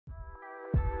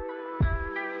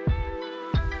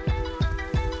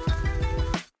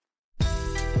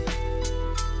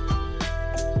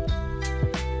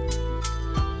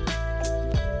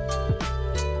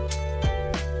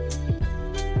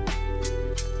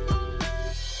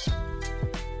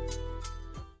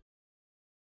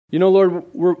You know, Lord,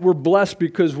 we're blessed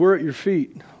because we're at your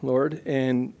feet, Lord.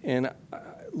 And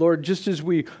Lord, just as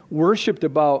we worshiped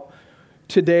about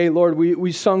today, Lord,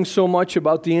 we sung so much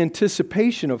about the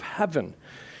anticipation of heaven.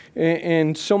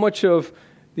 And so much of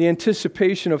the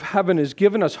anticipation of heaven has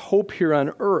given us hope here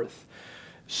on earth.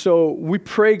 So we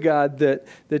pray, God, that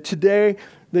today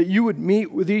that you would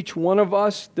meet with each one of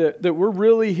us, that we're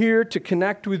really here to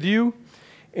connect with you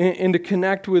and to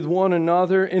connect with one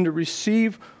another and to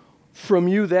receive from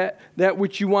you that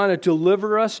which you want to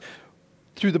deliver us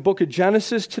through the book of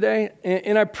Genesis today.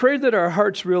 And I pray that our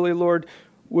hearts really, Lord,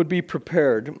 would be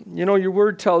prepared. You know, your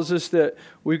word tells us that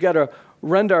we've got to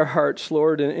rend our hearts,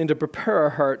 Lord, and to prepare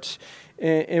our hearts.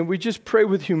 And we just pray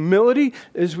with humility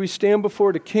as we stand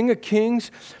before the King of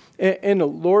Kings and the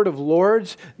Lord of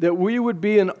Lords, that we would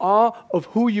be in awe of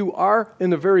who you are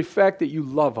and the very fact that you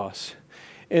love us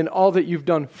and all that you've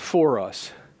done for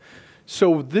us.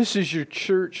 So this is your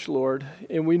church, Lord,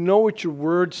 and we know what your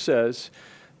word says,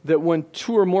 that when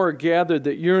two or more are gathered,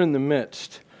 that you're in the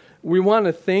midst. We want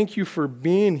to thank you for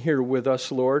being here with us,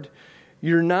 Lord.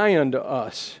 You're nigh unto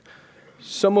us.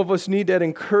 Some of us need that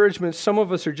encouragement. Some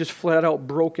of us are just flat out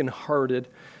brokenhearted.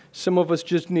 Some of us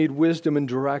just need wisdom and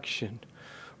direction.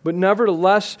 But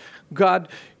nevertheless, God,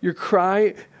 your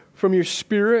cry from your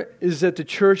Spirit is that the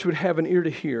church would have an ear to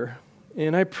hear.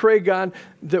 And I pray, God,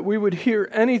 that we would hear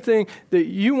anything that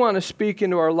you want to speak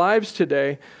into our lives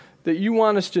today, that you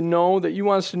want us to know, that you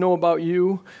want us to know about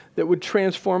you, that would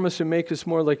transform us and make us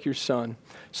more like your Son.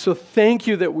 So thank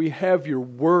you that we have your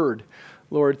word,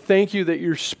 Lord. Thank you that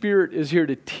your Spirit is here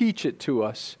to teach it to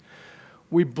us.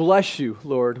 We bless you,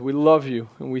 Lord. We love you,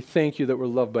 and we thank you that we're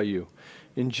loved by you.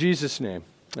 In Jesus' name,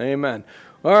 amen.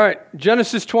 All right,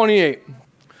 Genesis 28.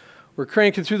 We're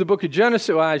cranking through the book of Genesis.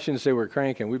 Well, I shouldn't say we're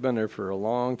cranking. We've been there for a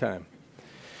long time.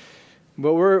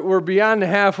 But we're beyond the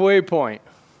halfway point.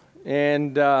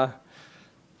 And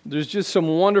there's just some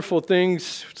wonderful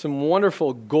things, some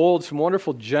wonderful gold, some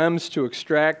wonderful gems to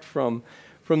extract from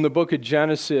the book of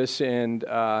Genesis. And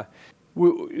a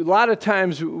lot of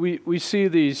times we see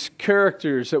these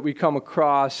characters that we come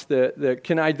across that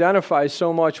can identify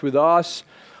so much with us,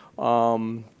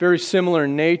 very similar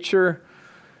in nature,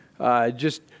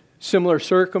 just similar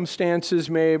circumstances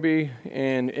maybe,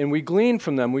 and we glean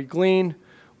from them. We glean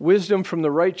wisdom from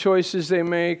the right choices they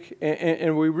make,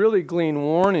 and we really glean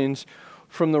warnings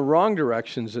from the wrong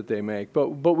directions that they make. But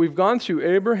we've gone through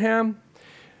Abraham,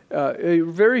 a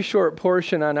very short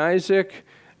portion on Isaac,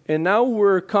 and now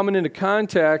we're coming into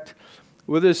contact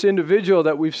with this individual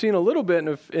that we've seen a little bit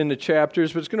in the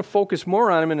chapters, but it's going to focus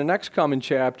more on him in the next coming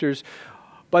chapters,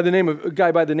 a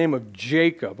guy by the name of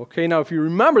Jacob. Okay, now if you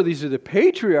remember, these are the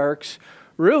patriarchs.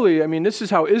 Really, I mean, this is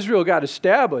how Israel got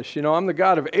established. You know, I'm the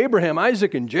God of Abraham,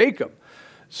 Isaac, and Jacob.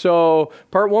 So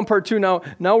part 1, part 2. Now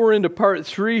we're into part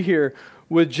 3 here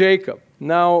with Jacob.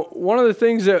 Now, one of the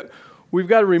things that we've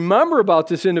got to remember about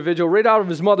this individual, right out of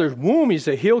his mother's womb, he's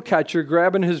a heel catcher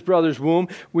grabbing his brother's womb.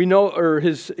 We know, or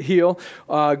his heel.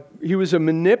 He was a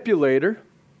manipulator.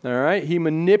 All right, he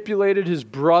manipulated his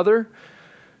brother,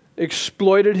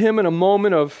 exploited him in a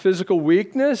moment of physical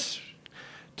weakness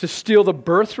to steal the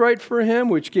birthright for him,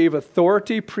 which gave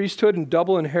authority, priesthood, and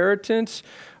double inheritance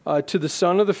to the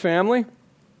son of the family.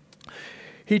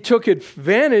 He took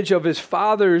advantage of his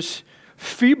father's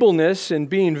feebleness and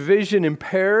being vision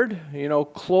impaired,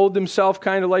 clothed himself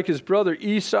kind of like his brother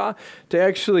Esau to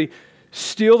actually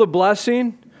steal the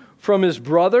blessing from his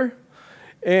brother.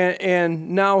 And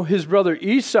now his brother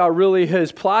Esau really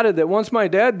has plotted that once my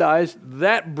dad dies,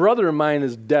 that brother of mine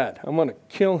is dead. I'm going to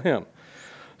kill him.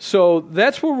 So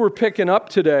that's where we're picking up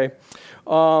today.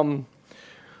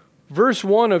 Verse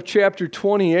 1 of chapter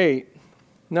 28.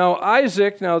 Now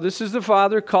Isaac, this is the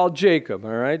father called Jacob,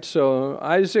 all right? So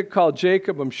Isaac called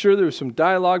Jacob. I'm sure there was some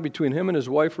dialogue between him and his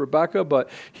wife Rebekah, but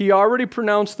he already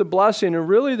pronounced the blessing, and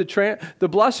really the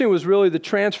blessing was really the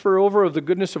transfer over of the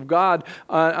goodness of God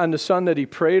on the son that he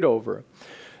prayed over.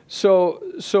 So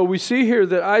we see here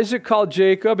that Isaac called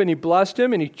Jacob, and he blessed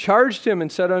him, and he charged him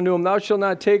and said unto him, Thou shalt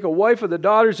not take a wife of the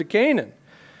daughters of Canaan.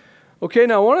 Okay,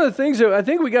 now one of the things that I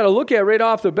think we got to look at right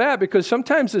off the bat, because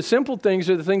sometimes the simple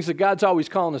things are the things that God's always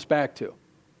calling us back to,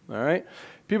 all right?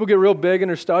 People get real big in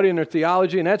their study and their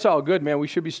theology, and that's all good, man. We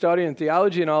should be studying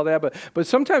theology and all that, but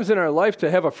sometimes in our life to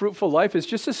have a fruitful life is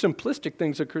just the simplistic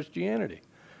things of Christianity.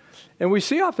 And we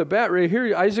see off the bat right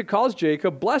here, Isaac calls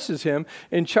Jacob, blesses him,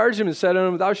 and charges him and said unto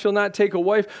him, Thou shalt not take a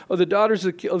wife of the daughters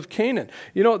of Canaan.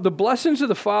 The blessings of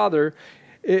the father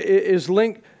is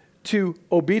linked to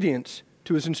obedience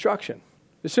to his instruction.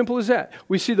 As simple as that.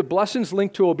 We see the blessings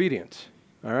linked to obedience.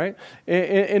 All right?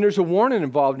 And there's a warning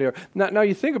involved there. Now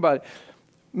you think about it.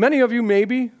 Many of you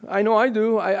maybe, I know I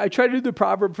do, I try to do the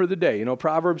proverb for the day. You know,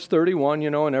 Proverbs 31,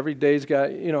 and every day's got,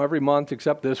 every month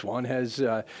except this one has,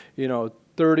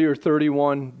 30 or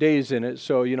 31 days in it.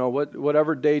 So,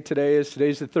 whatever day today is,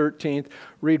 today's the 13th,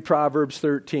 read Proverbs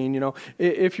 13,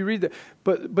 if you read that.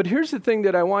 But here's the thing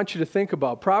that I want you to think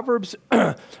about. Proverbs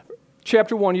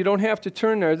chapter 1, you don't have to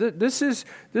turn there. This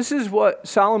is what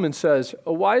Solomon says.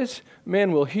 A wise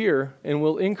man will hear and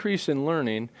will increase in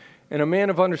learning, and a man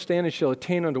of understanding shall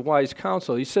attain unto wise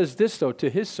counsel. He says this, though, to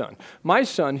his son. My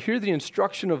son, hear the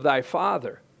instruction of thy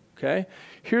father. Okay?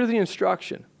 Hear the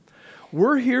instruction.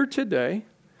 We're here today.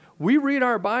 We read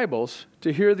our Bibles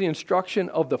to hear the instruction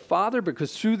of the Father,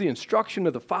 because through the instruction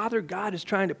of the Father, God is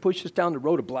trying to push us down the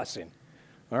road of blessing.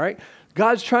 All right?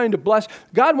 God's trying to bless.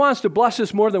 God wants to bless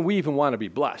us more than we even want to be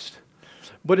blessed.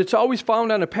 But it's always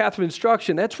found on a path of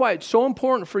instruction. That's why it's so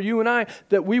important for you and I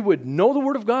that we would know the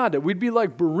Word of God, that we'd be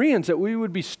like Bereans, that we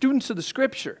would be students of the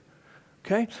Scripture.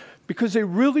 Okay? Because they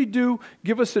really do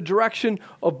give us the direction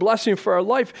of blessing for our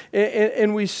life.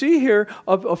 And we see here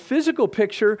a physical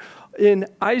picture in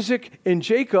Isaac and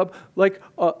Jacob, like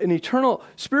an eternal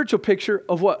spiritual picture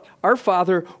of what our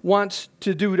Father wants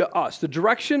to do to us. The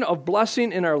direction of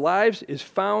blessing in our lives is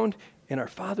found in our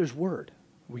Father's Word.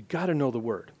 We got to know the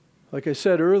Word. Like I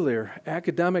said earlier,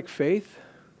 academic faith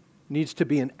needs to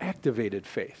be an activated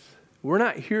faith. We're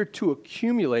not here to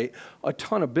accumulate a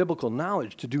ton of biblical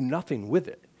knowledge to do nothing with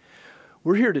it.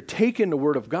 We're here to take in the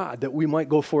Word of God that we might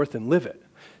go forth and live it.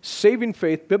 Saving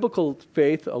faith, biblical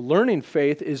faith, a learning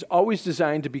faith is always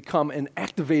designed to become an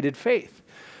activated faith.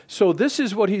 So this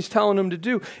is what he's telling them to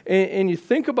do. And you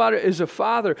think about it as a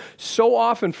father, so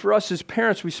often for us as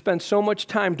parents, we spend so much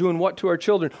time doing what to our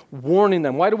children? Warning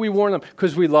them. Why do we warn them?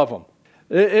 Because we love them.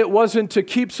 It wasn't to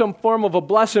keep some form of a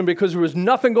blessing, because there was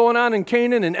nothing going on in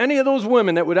Canaan and any of those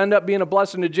women that would end up being a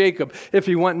blessing to Jacob if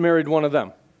he went and married one of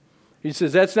them. He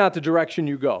says, that's not the direction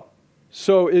you go.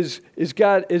 So as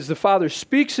God, as the Father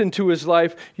speaks into his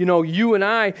life, you and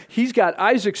I, he's got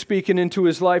Isaac speaking into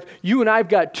his life. You and I have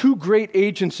got two great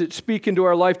agents that speak into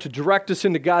our life to direct us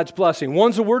into God's blessing.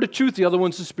 One's the word of truth, the other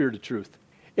one's the spirit of truth.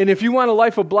 And if you want a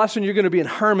life of blessing, you're going to be in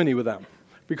harmony with them,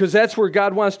 because that's where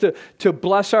God wants to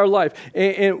bless our life.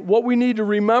 And what we need to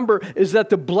remember is that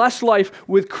the blessed life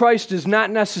with Christ is not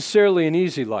necessarily an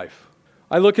easy life.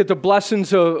 I look at the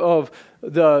blessings of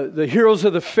the heroes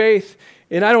of the faith,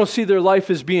 and I don't see their life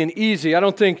as being easy. I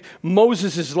don't think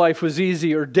Moses' life was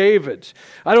easy, or David's.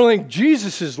 I don't think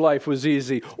Jesus' life was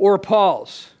easy, or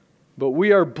Paul's. But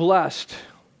we are blessed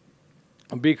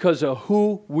because of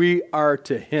who we are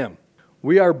to him.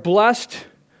 We are blessed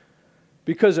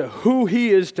because of who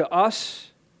he is to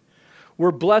us.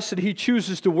 We're blessed that he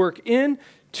chooses to work in,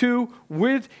 to,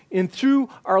 with, and through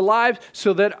our lives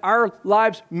so that our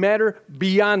lives matter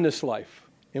beyond this life.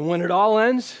 And when it all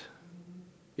ends,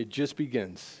 it just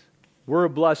begins. We're a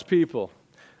blessed people.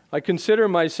 I consider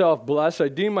myself blessed. I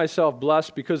deem myself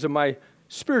blessed because of my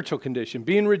spiritual condition,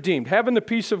 being redeemed, having the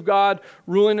peace of God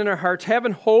ruling in our hearts,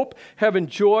 having hope, having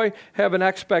joy, having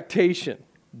expectation.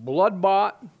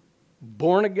 Blood-bought,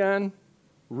 born again,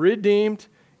 redeemed,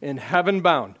 and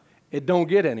heaven-bound. It don't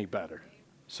get any better.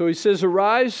 So he says,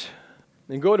 arise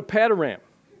and go to Padoram,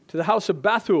 to the house of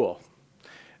Bethuel.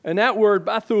 And that word,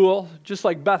 Bethuel, just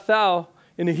like Bethel,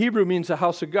 in the Hebrew means the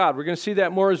house of God. We're going to see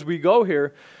that more as we go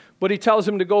here. But he tells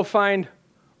him to go find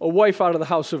a wife out of the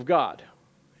house of God.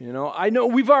 I know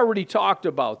we've already talked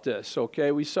about this,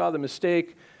 okay? We saw the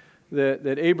mistake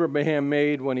that Abraham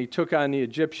made when he took on the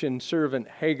Egyptian servant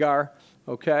Hagar,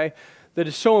 okay? That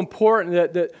is so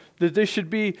important that this should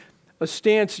be a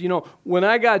stance. When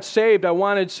I got saved, I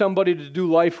wanted somebody to do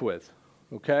life with,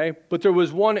 okay? But there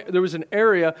was an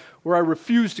area where I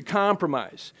refused to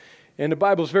compromise. And the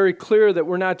Bible's very clear that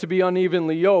we're not to be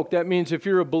unevenly yoked. That means if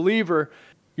you're a believer,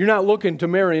 you're not looking to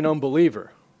marry an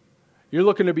unbeliever. You're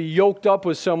looking to be yoked up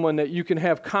with someone that you can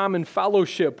have common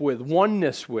fellowship with,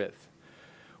 oneness with,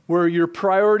 where your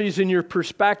priorities and your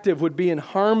perspective would be in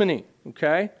harmony,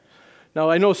 okay? Now,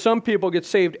 I know some people get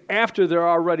saved after they're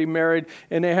already married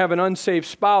and they have an unsaved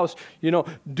spouse.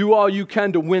 Do all you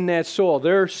can to win that soul.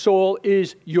 Their soul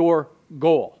is your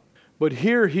goal. But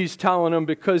here he's telling them,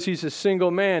 because he's a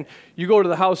single man, you go to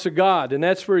the house of God, and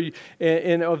that's where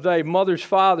and of thy mother's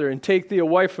father, and take thee a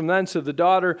wife from thence of the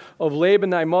daughter of Laban,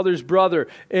 thy mother's brother.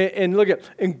 And look at,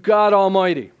 and God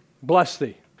Almighty bless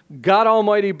thee. God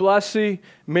Almighty bless thee,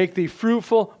 make thee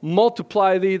fruitful,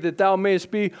 multiply thee, that thou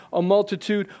mayest be a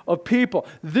multitude of people.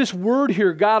 This word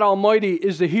here, God Almighty,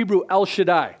 is the Hebrew El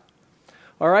Shaddai.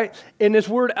 All right? And this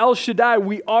word El Shaddai,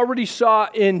 we already saw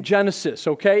in Genesis,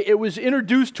 okay? It was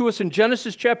introduced to us in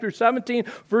Genesis chapter 17,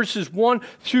 verses 1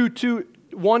 through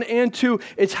 1 and 2,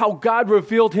 it's how God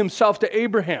revealed himself to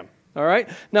Abraham. All right?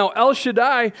 Now, El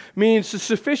Shaddai means the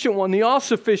sufficient one, the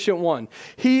all-sufficient one.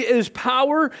 He is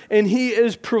power and he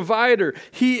is provider.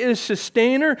 He is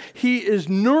sustainer. He is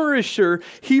nourisher.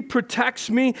 He protects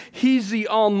me. He's the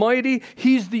almighty.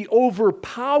 He's the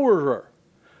overpowerer.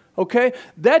 Okay?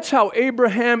 That's how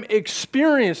Abraham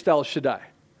experienced El Shaddai.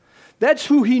 That's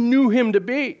who he knew him to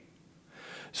be.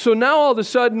 So now all of a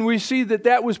sudden we see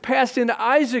that was passed into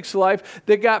Isaac's life,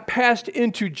 that got passed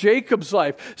into Jacob's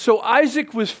life. So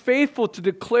Isaac was faithful to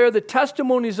declare the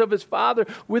testimonies of his father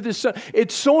with his son.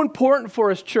 It's so important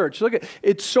for us, church. Look,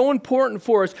 it's so important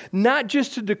for us not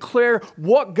just to declare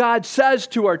what God says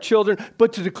to our children,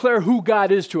 but to declare who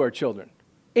God is to our children.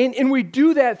 And we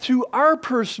do that through our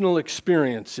personal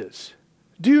experiences.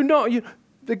 Do you know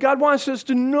that God wants us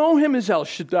to know him as El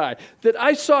Shaddai, that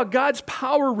I saw God's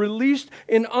power released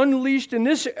and unleashed in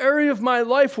this area of my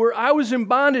life where I was in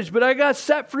bondage, but I got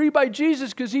set free by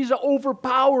Jesus because he's an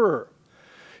overpowerer.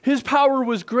 His power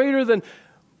was greater than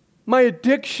my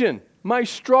addiction, my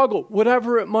struggle,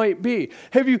 whatever it might be.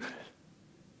 Have you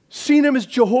seen him as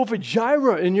Jehovah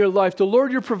Jireh in your life, the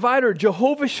Lord your provider,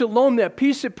 Jehovah Shalom, that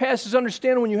peace that passes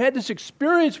understanding when you had this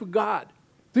experience with God?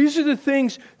 These are the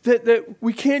things that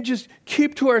we can't just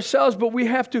keep to ourselves, but we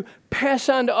have to pass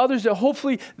on to others that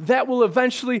hopefully that will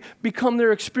eventually become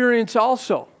their experience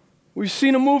also. We've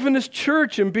seen him move in this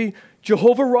church and be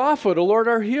Jehovah Rapha, the Lord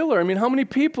our healer. I mean, how many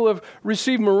people have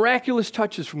received miraculous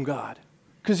touches from God?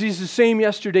 Because he's the same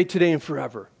yesterday, today, and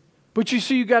forever. But you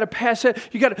see, you got to pass that.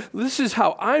 This is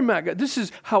how I met God. This is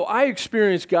how I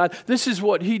experienced God. This is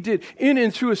what he did in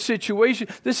and through a situation.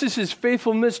 This is his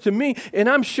faithfulness to me, and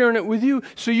I'm sharing it with you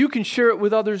so you can share it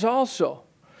with others also.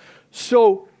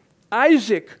 So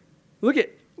Isaac,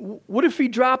 what if he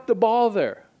dropped the ball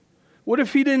there? What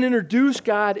if he didn't introduce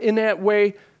God in that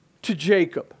way to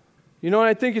Jacob? You know, and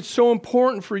I think it's so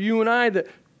important for you and I that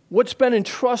what's been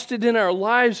entrusted in our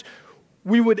lives,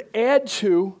 we would add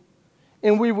to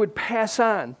and we would pass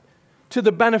on to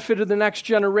the benefit of the next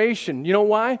generation. You know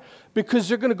why? Because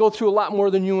they're going to go through a lot more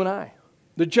than you and I.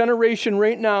 The generation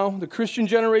right now, the Christian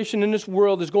generation in this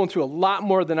world is going through a lot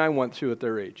more than I went through at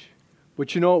their age.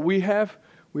 But you know what we have?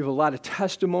 We have a lot of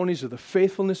testimonies of the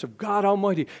faithfulness of God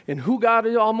Almighty and who God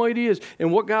Almighty is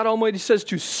and what God Almighty says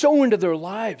to sow into their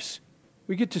lives.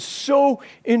 We get to sow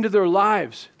into their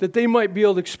lives that they might be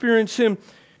able to experience him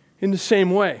in the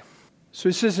same way. So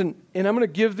he says, and I'm going to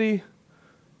give thee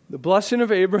the blessing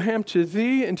of Abraham to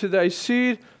thee and to thy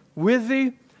seed with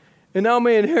thee, and thou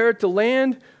may inherit the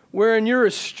land wherein you're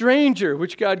a stranger,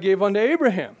 which God gave unto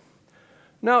Abraham.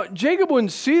 Now, Jacob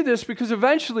wouldn't see this because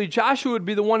eventually Joshua would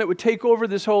be the one that would take over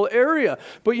this whole area.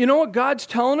 But you know what God's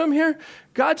telling him here?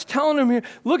 God's telling him here,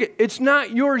 look, it's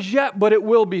not yours yet, but it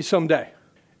will be someday.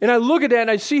 And I look at that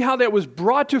and I see how that was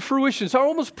brought to fruition. It's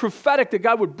almost prophetic that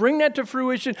God would bring that to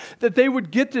fruition, that they would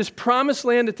get this promised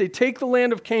land, that they take the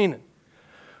land of Canaan.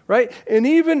 Right? And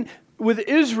even with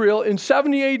Israel in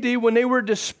 70 AD, when they were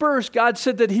dispersed, God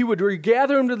said that he would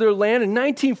regather them to their land. In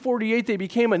 1948, they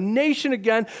became a nation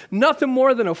again, nothing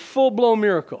more than a full-blown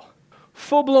miracle.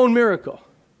 Full-blown miracle.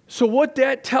 So what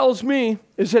that tells me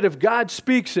is that if God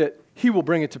speaks it, he will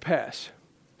bring it to pass.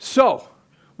 So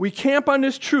we camp on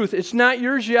this truth. It's not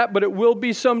yours yet, but it will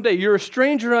be someday. You're a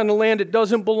stranger on the land that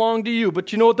doesn't belong to you.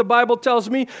 But you know what the Bible tells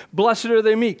me? Blessed are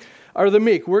the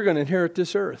meek. We're going to inherit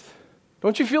this earth.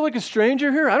 Don't you feel like a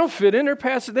stranger here? I don't fit in. They're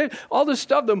passing all this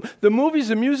stuff, the movies,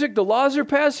 the music, the laws are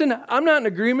passing. I'm not in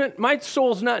agreement. My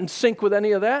soul's not in sync with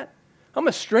any of that. I'm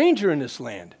a stranger in this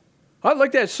land. I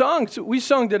like that song we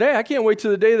sung today. I can't wait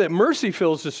till the day that mercy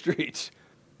fills the streets.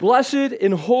 Blessed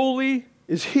and holy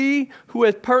is he who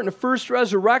hath part in the first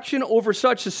resurrection. Over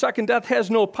such the second death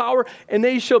has no power, and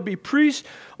they shall be priests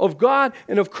of God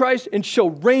and of Christ and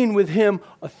shall reign with him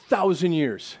 1,000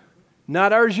 years.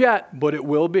 Not ours yet, but it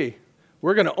will be.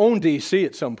 We're going to own D.C.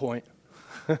 at some point.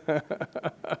 Got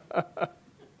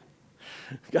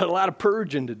a lot of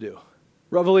purging to do.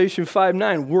 Revelation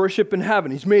 5:9, worship in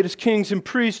heaven. He's made us kings and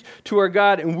priests to our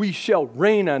God, and we shall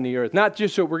reign on the earth. Not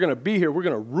just that we're going to be here, we're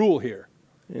going to rule here.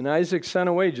 And Isaac sent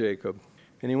away Jacob,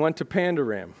 and he went to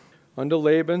Pandaram, unto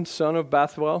Laban, son of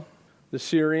Bethuel, the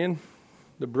Syrian,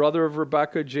 the brother of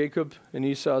Rebekah, Jacob, and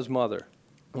Esau's mother.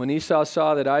 When Esau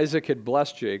saw that Isaac had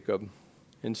blessed Jacob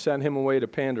and sent him away to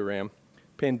Pandanaram,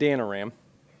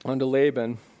 unto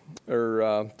Laban,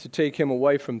 to take him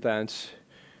away from thence,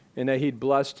 and that he'd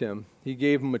blessed him, he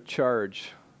gave him a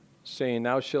charge, saying,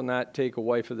 Thou shalt not take a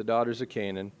wife of the daughters of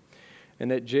Canaan,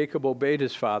 and that Jacob obeyed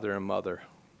his father and mother.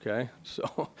 Okay,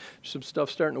 so some stuff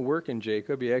starting to work in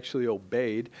Jacob. He actually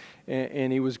obeyed,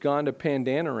 and he was gone to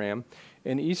Pandanaram.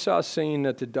 And Esau, saying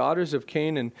that the daughters of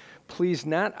Canaan pleased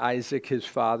not Isaac his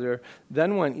father,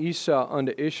 then went Esau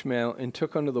unto Ishmael, and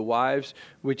took unto the wives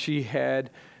which he had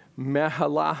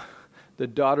Mahlah, the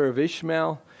daughter of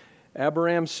Ishmael,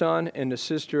 Abraham's son, and the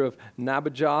sister of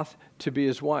Nabajoth, to be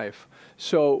his wife.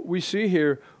 So we see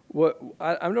here,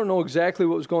 I don't know exactly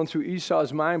what was going through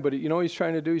Esau's mind, but you know what he's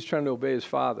trying to do? He's trying to obey his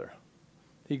father.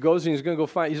 He goes and he's going to go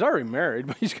find, he's already married,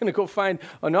 but he's going to go find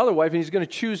another wife, and he's going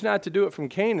to choose not to do it from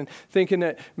Canaan, thinking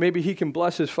that maybe he can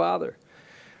bless his father.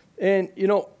 And, you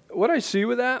know, what I see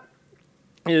with that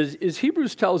is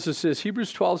Hebrews tells us this.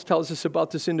 Hebrews 12 tells us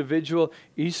about this individual,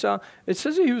 Esau. It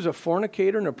says that he was a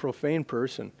fornicator and a profane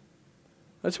person.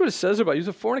 That's what it says about him. He was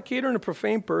a fornicator and a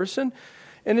profane person.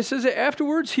 And it says that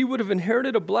afterwards he would have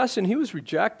inherited a blessing. He was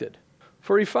rejected.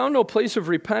 For he found no place of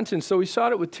repentance, so he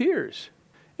sought it with tears.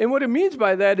 And what it means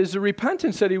by that is the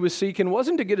repentance that he was seeking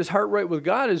wasn't to get his heart right with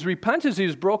God. His repentance, he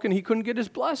was broken, he couldn't get his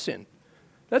blessing.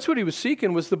 That's what he was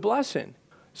seeking, was the blessing.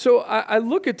 So I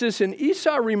look at this, and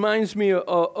Esau reminds me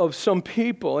of some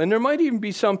people, and there might even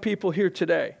be some people here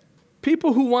today.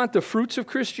 People who want the fruits of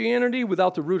Christianity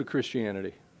without the root of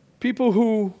Christianity. People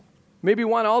who maybe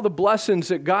want all the blessings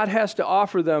that God has to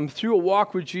offer them through a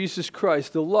walk with Jesus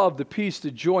Christ, the love, the peace, the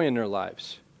joy in their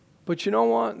lives. But you know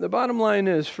what? The bottom line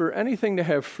is, for anything to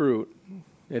have fruit,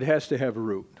 it has to have a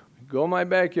root. Go in my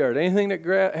backyard. Anything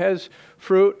that has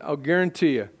fruit, I'll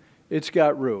guarantee you, it's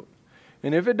got root.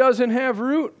 And if it doesn't have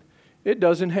root, it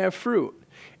doesn't have fruit.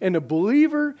 And a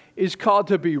believer is called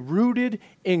to be rooted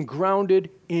and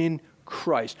grounded in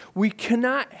Christ. We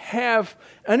cannot have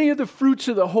any of the fruits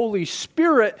of the Holy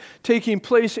Spirit taking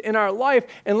place in our life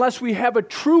unless we have a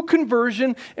true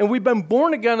conversion and we've been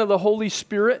born again of the Holy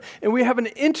Spirit and we have an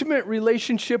intimate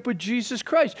relationship with Jesus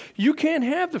Christ. You can't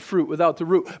have the fruit without the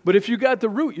root. But if you got the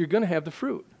root, you're going to have the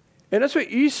fruit. And that's what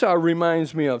Esau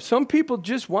reminds me of. Some people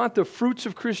just want the fruits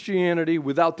of Christianity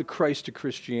without the Christ of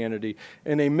Christianity,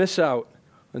 and they miss out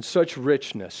on such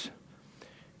richness.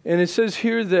 And it says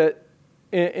here that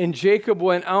and Jacob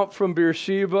went out from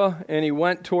Beersheba, and he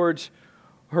went towards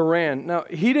Haran. Now,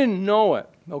 he didn't know it,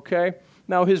 okay?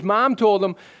 Now, his mom told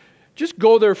him, just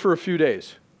go there for a few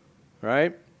days,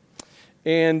 right?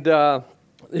 And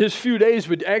his few days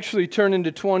would actually turn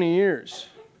into 20 years.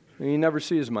 And he'd never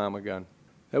see his mom again.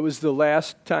 That was the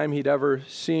last time he'd ever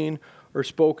seen or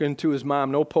spoken to his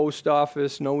mom. No post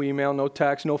office, no email, no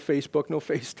text, no Facebook, no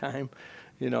FaceTime.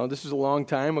 You know, this is a long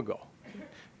time ago.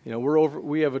 You know,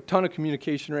 we have a ton of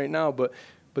communication right now, but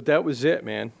that was it,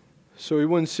 man. So he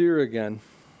wouldn't see her again.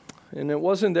 And it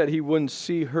wasn't that he wouldn't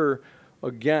see her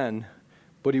again,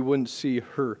 but he wouldn't see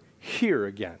her here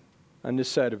again on this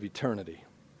side of eternity.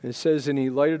 It says, and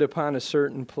he lighted upon a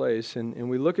certain place, and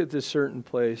we look at this certain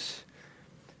place,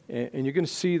 and you're going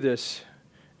to see this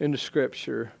in the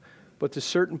Scripture, but the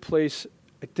certain place,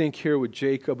 I think here with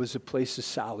Jacob, is a place of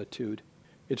solitude.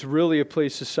 It's really a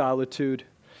place of solitude.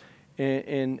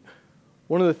 And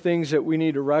one of the things that we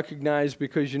need to recognize,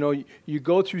 because, you know, you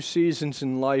go through seasons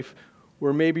in life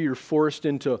where maybe you're forced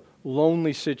into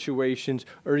lonely situations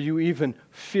or you even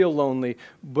feel lonely.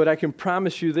 But I can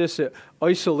promise you this, that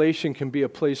isolation can be a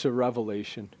place of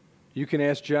revelation. You can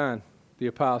ask John, the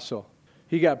apostle.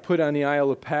 He got put on the Isle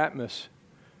of Patmos,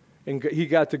 and he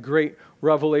got the great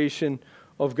revelation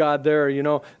of God there. You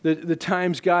know, the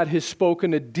times God has spoken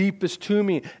the deepest to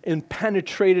me and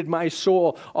penetrated my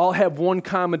soul all have one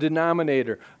common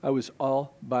denominator. I was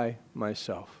all by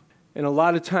myself. And a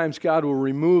lot of times God will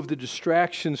remove the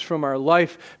distractions from our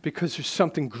life because there's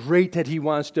something great that He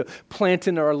wants to plant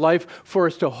in our life for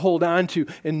us to hold on to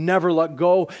and never let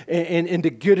go, and to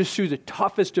get us through the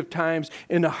toughest of times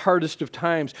and the hardest of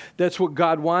times. That's what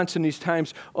God wants in these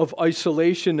times of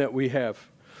isolation that we have.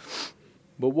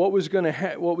 But what was going to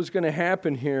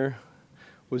happen here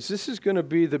was this is going to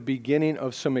be the beginning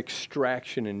of some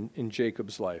extraction in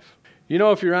Jacob's life. You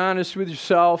know, if you're honest with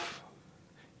yourself,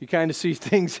 you kind of see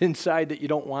things inside that you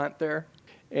don't want there.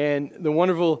 And the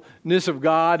wonderfulness of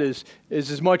God is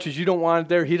as much as you don't want it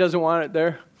there, He doesn't want it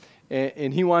there.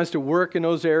 And He wants to work in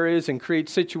those areas and create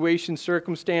situations,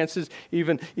 circumstances,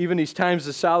 even these times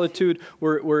of solitude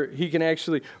where He can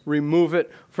actually remove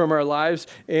it from our lives.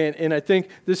 And I think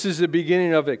this is the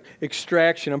beginning of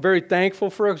extraction. I'm very thankful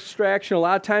for extraction. A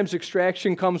lot of times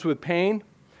extraction comes with pain.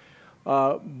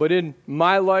 But in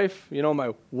my life, you know,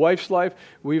 my wife's life,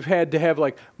 we've had to have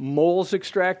like moles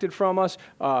extracted from us.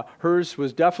 Hers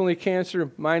was definitely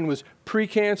cancer. Mine was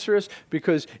precancerous,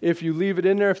 because if you leave it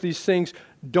in there, if these things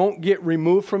don't get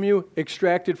removed from you,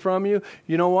 extracted from you,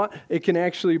 you know what? It can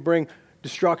actually bring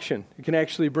destruction. It can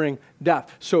actually bring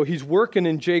death. So he's working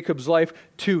in Jacob's life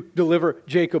to deliver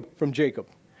Jacob from Jacob.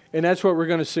 And that's what we're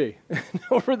going to see.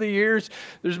 Over the years,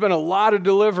 there's been a lot of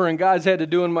delivering God's had to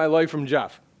do in my life from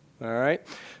Jeff. All right?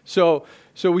 So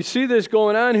we see this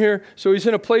going on here. So he's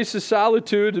in a place of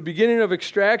solitude, the beginning of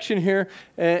extraction here.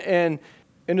 And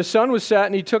the sun was set,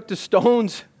 and he took the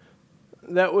stones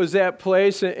that was that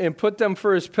place and put them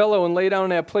for his pillow and lay down in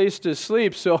that place to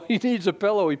sleep. So he needs a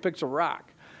pillow. He picks a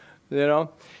rock, you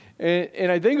know.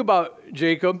 And I think about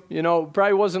Jacob, you know,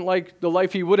 probably wasn't like the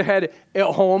life he would have had at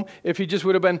home if he just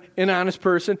would have been an honest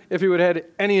person, if he would have had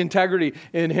any integrity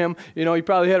in him. You know, he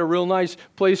probably had a real nice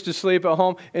place to sleep at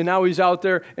home, and now he's out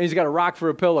there and he's got a rock for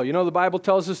a pillow. You know, the Bible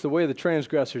tells us the way of the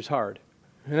transgressor is hard.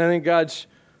 And I think God's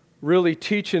really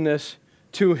teaching this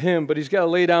to him, but he's got to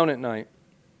lay down at night.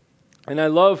 And I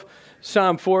love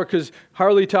Psalm 4 because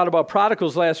Harley taught about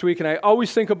prodigals last week, and I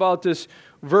always think about this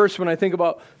verse when I think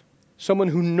about someone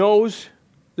who knows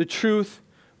the truth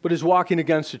but is walking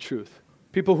against the truth.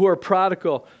 People who are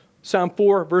prodigal. Psalm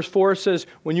 4, verse 4 says,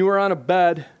 when you are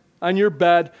on your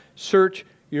bed, search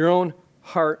your own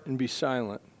heart and be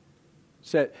silent.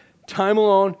 It's that time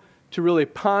alone to really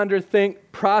ponder,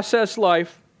 think, process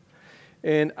life.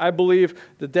 And I believe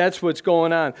that that's what's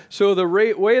going on. So the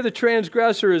way of the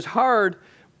transgressor is hard,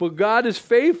 but God is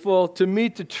faithful to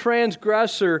meet the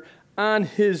transgressor on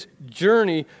his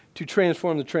journey to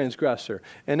transform the transgressor.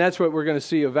 And that's what we're going to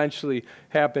see eventually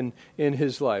happen in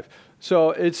his life.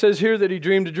 So it says here that he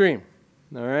dreamed a dream.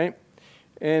 All right?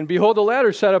 And behold, a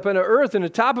ladder set up on the earth, and the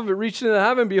top of it reached into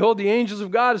heaven. Behold, the angels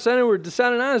of God ascended were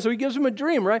descending on it. So he gives him a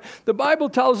dream, right? The Bible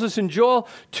tells us in Joel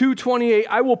 2:28,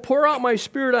 I will pour out my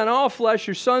spirit on all flesh.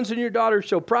 Your sons and your daughters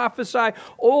shall prophesy.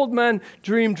 Old men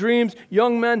dream dreams.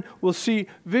 Young men will see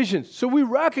visions. So we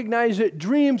recognize that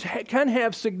dreams can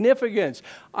have significance.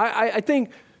 I think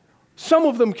some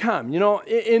of them can. You know,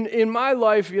 in my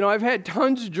life, you know, I've had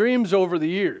tons of dreams over the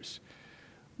years.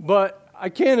 But I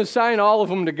can't assign all of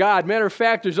them to God. Matter of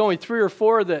fact, there's only 3 or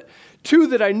 4 2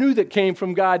 that I knew that came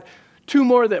from God, 2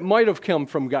 more that might have come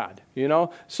from God. You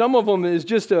know, some of them is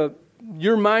just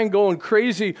your mind going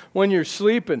crazy when you're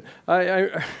sleeping.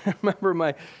 I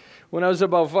remember when I was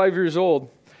about 5 years old,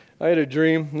 I had a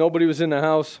dream. Nobody was in the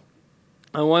house.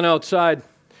 I went outside,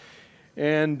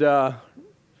 and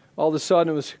all of a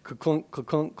sudden it was clunk,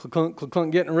 clunk, clunk,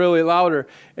 clunk, getting really louder.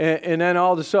 And then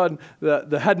all of a sudden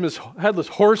the headless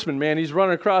horseman, man, he's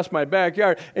running across my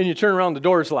backyard, and you turn around, the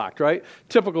door's locked, right?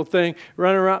 Typical thing,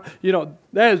 running around. You know,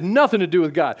 that has nothing to do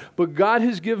with God. But God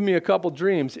has given me a couple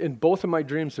dreams, and both of my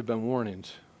dreams have been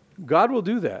warnings. God will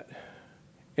do that.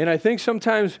 And I think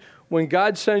sometimes when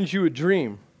God sends you a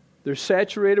dream, they're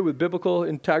saturated with biblical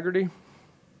integrity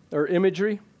or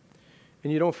imagery,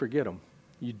 and you don't forget them.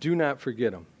 You do not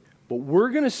forget them. But we're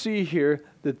going to see here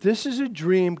that this is a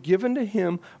dream given to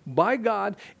him by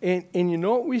God. And you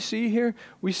know what we see here?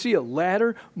 We see a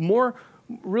ladder, more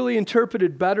really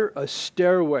interpreted better, a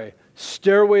stairway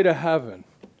to heaven.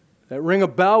 That ring a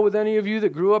bell with any of you that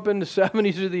grew up in the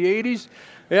 70s or the 80s?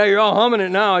 Yeah, you're all humming it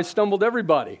now. I stumbled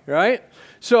everybody, right?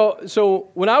 So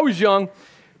when I was young,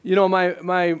 you know,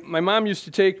 my mom used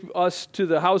to take us to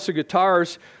the House of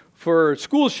Guitars for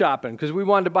school shopping because we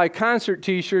wanted to buy concert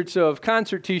T-shirts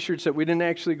that we didn't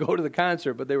actually go to the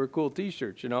concert, but they were cool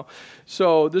T-shirts, you know.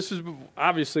 So this is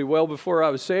obviously well before I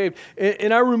was saved.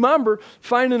 And I remember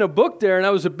finding a book there, and I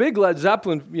was a big Led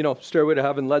Zeppelin, you know, Stairway to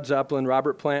Heaven, Led Zeppelin,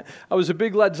 Robert Plant. I was a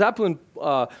big Led Zeppelin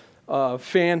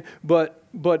fan, but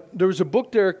there was a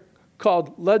book there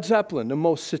called Led Zeppelin, the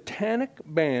most satanic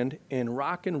band in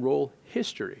rock and roll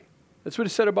history. That's what it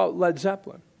said about Led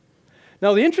Zeppelin.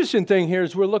 Now, the interesting thing here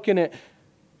is we're looking at,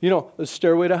 you know, the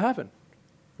Stairway to Heaven,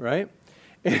 right?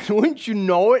 And wouldn't you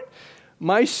know it,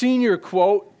 my senior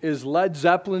quote is Led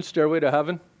Zeppelin, Stairway to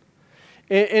Heaven.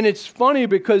 And it's funny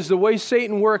because the way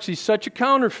Satan works, he's such a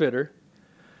counterfeiter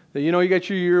that, you know, you got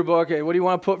your yearbook, hey, what do you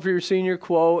want to put for your senior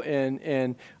quote?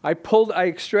 And I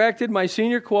extracted my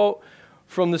senior quote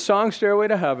from the song Stairway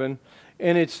to Heaven,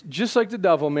 and it's just like the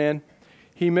devil, man.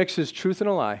 He mixes truth and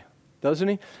a lie, doesn't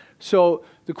he? So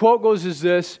the quote goes as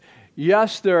this: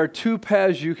 yes, there are 2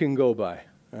 paths you can go by.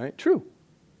 Right? True.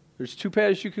 There's 2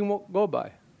 paths you can go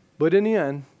by. But in the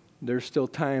end, there's still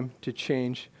time to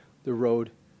change the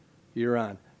road you're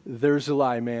on. There's a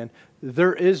lie, man.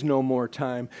 There is no more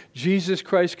time. Jesus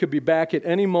Christ could be back at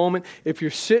any moment. If you're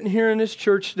sitting here in this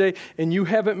church today and you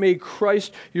haven't made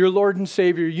Christ your Lord and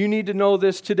Savior, you need to know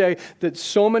this today, that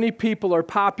so many people are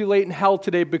populating hell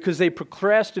today because they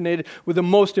procrastinated with the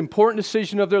most important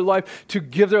decision of their life to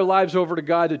give their lives over to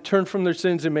God, to turn from their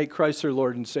sins and make Christ their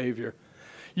Lord and Savior.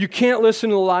 You can't listen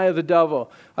to the lie of the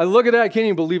devil. I look at that, I can't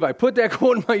even believe I put that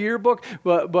quote in my yearbook,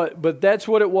 but that's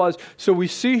what it was. So we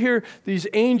see here these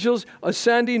angels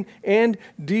ascending and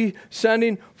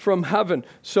descending from heaven.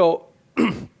 So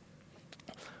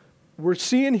we're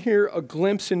seeing here a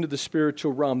glimpse into the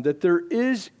spiritual realm, that there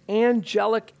is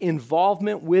angelic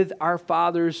involvement with our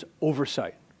Father's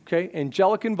oversight. Okay?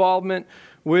 Angelic involvement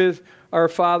with our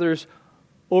Father's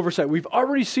oversight. We've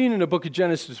already seen in the book of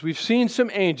Genesis, we've seen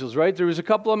some angels, right? There was a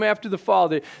couple of them after the fall.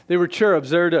 They were cherubs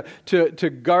there to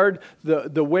guard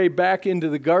the way back into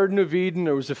the Garden of Eden.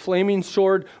 There was a flaming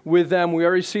sword with them. We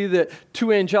already see that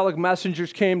 2 angelic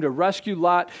messengers came to rescue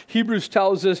Lot. Hebrews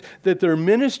tells us that their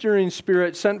ministering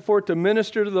spirit sent forth to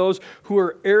minister to those who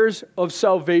are heirs of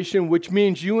salvation, which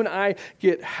means you and I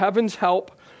get heaven's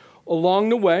help along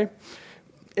the way.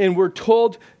 And we're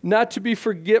told not to be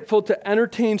forgetful to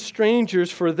entertain strangers,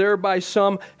 for thereby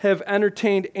some have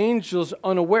entertained angels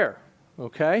unaware.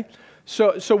 Okay?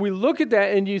 So we look at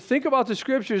that, and you think about the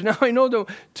scriptures. Now I know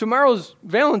tomorrow's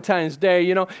Valentine's Day,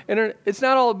 and it's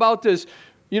not all about this,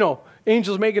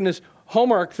 angels making this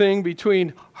Hallmark thing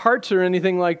between hearts or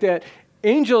anything like that.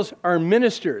 Angels are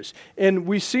ministers, and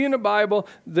we see in the Bible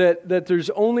that there's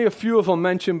only a few of them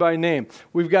mentioned by name.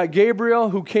 We've got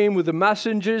Gabriel, who came with the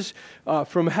messengers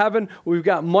from heaven. We've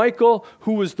got Michael,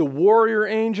 who was the warrior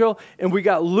angel, and we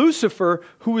got Lucifer,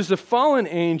 who was the fallen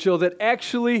angel that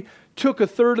actually took a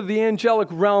third of the angelic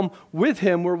realm with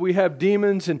him, where we have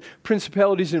demons and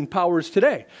principalities and powers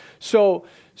today. So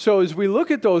as we look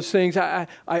at those things, I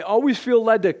always feel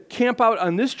led to camp out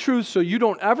on this truth so you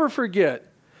don't ever forget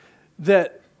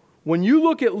that when you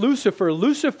look at Lucifer,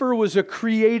 Lucifer was a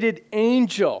created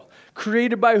angel.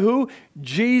 Created by who?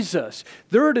 Jesus.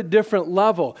 They're at a different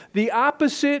level. The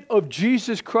opposite of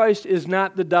Jesus Christ is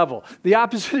not the devil. The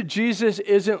opposite of Jesus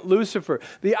isn't Lucifer.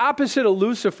 The opposite of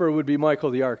Lucifer would be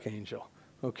Michael the archangel.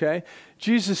 Okay?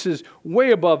 Jesus is way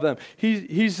above them.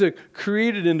 He's a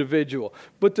created individual.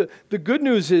 But the good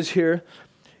news is here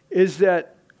is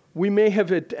that we may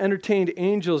have entertained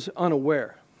angels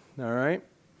unaware. All right?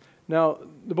 Now,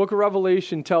 the book of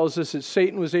Revelation tells us that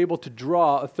Satan was able to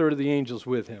draw a third of the angels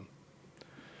with him.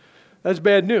 That's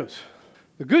bad news.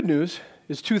 The good news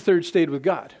is 2/3 stayed with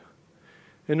God,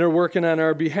 and they're working on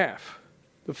our behalf.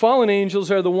 The fallen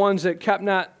angels are the ones that kept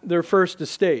not their first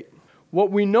estate.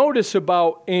 What we notice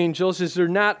about angels is they're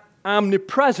not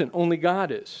omnipresent, only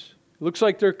God is. It looks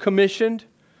like they're commissioned,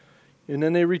 and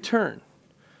then they return.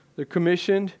 They're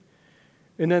commissioned,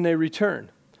 and then they return.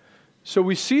 So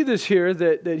we see this here,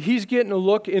 that he's getting a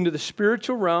look into the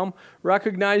spiritual realm,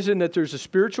 recognizing that there's a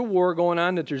spiritual war going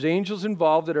on, that there's angels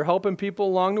involved that are helping people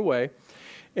along the way.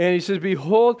 And he says,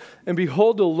 behold,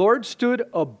 the Lord stood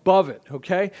above it,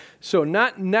 okay? So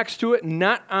not next to it,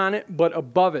 not on it, but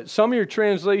above it. Some of your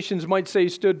translations might say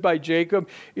stood by Jacob.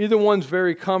 Either one's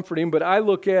very comforting, but I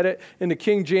look at it in the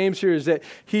King James here is that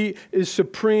he is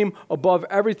supreme above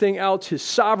everything else. His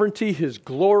sovereignty, his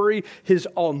glory, his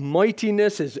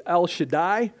almightiness is El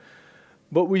Shaddai.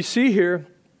 But we see here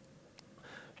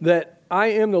that I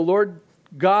am the Lord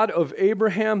God of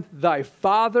Abraham, thy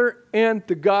father, and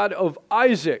the God of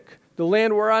Isaac. The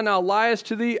land whereon thou liest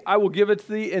to thee, I will give it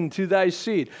to thee and to thy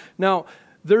seed. Now,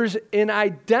 there's an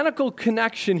identical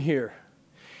connection here,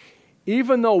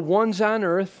 even though one's on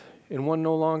earth and one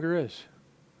no longer is.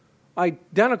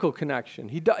 Identical connection.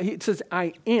 He says,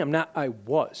 I am, not I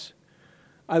was.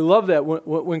 I love that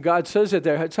when God says it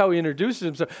there. That's how he introduces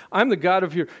himself. I'm the God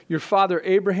of your father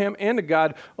Abraham and the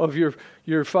God of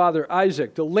your father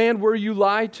Isaac. The land where you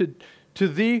lie, to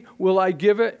thee will I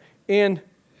give it, and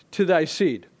to thy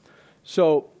seed.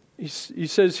 So he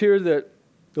says here that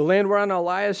the land whereon thou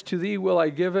liest, to thee will I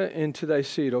give it, and to thy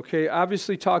seed. Okay,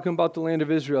 obviously talking about the land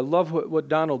of Israel. I love what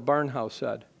Donald Barnhouse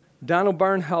said. Donald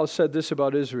Barnhouse said this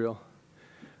about Israel.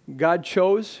 God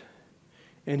chose,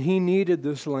 and he needed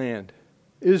this land.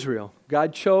 Israel.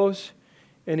 God chose,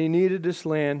 and he needed this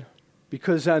land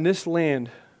because on this land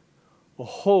a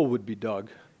hole would be dug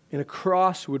and a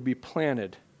cross would be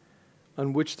planted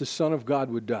on which the Son of God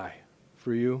would die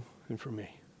for you and for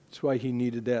me. That's why he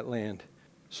needed that land.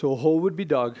 So a hole would be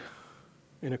dug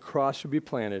and a cross would be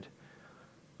planted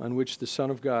on which the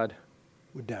Son of God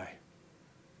would die,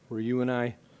 where you and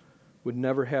I would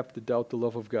never have to doubt the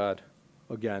love of God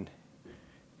again.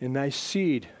 And thy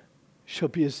seed shall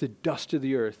be as the dust of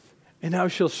the earth, and thou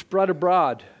shalt spread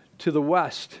abroad to the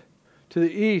west, to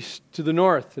the east, to the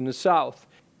north, and the south.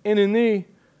 And in thee,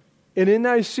 and in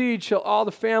thy seed shall all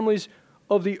the families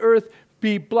of the earth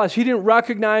be blessed. He didn't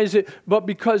recognize it, but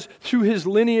because through his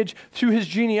lineage, through his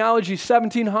genealogy,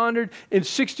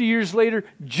 1,760 years later,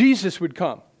 Jesus would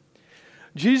come.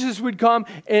 Jesus would come,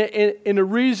 and a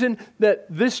reason that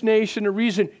this nation, a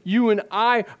reason you and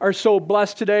I are so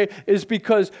blessed today is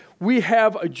because we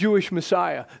have a Jewish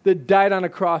Messiah that died on a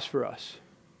cross for us.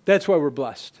 That's why we're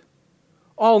blessed.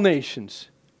 All nations.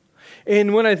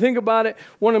 And when I think about it,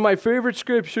 one of my favorite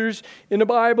scriptures in the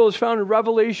Bible is found in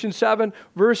Revelation 7,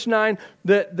 verse 9,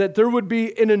 that there would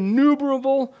be an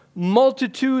innumerable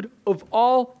multitude of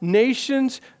all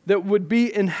nations that would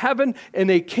be in heaven, and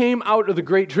they came out of the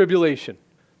Great Tribulation.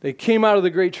 They came out of the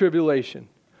Great Tribulation.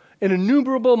 An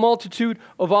innumerable multitude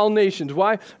of all nations.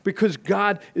 Why? Because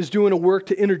God is doing a work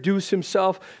to introduce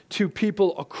himself to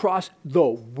people across the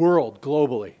world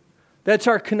globally. That's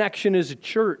our connection as a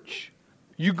church.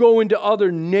 You go into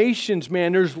other nations,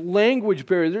 man, there's language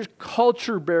barrier, there's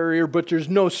culture barrier, but there's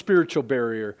no spiritual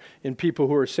barrier in people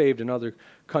who are saved in other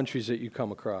countries that you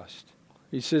come across.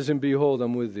 He says, and behold,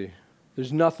 I'm with thee.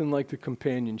 There's nothing like the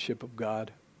companionship of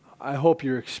God. I hope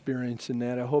you're experiencing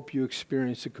that. I hope you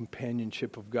experience the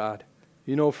companionship of God.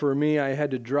 You know, for me, I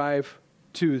had to drive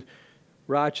to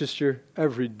Rochester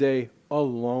every day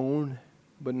alone,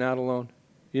 but not alone.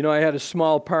 You know, I had a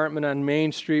small apartment on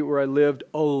Main Street where I lived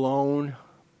alone,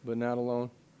 but not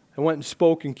alone. I went and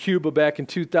spoke in Cuba back in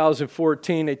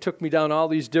 2014. They took me down all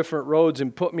these different roads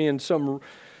and put me in some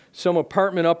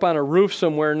apartment up on a roof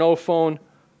somewhere, no phone,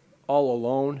 all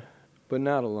alone, but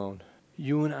not alone.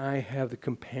 You and I have the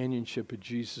companionship of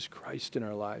Jesus Christ in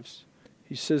our lives.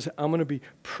 He says, I'm going to be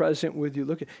present with you.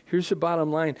 Look, here's the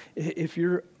bottom line. If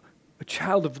you're a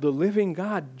child of the living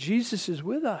God, Jesus is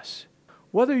with us.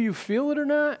 Whether you feel it or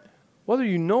not, whether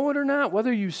you know it or not,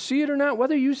 whether you see it or not,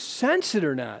 whether you sense it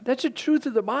or not. That's the truth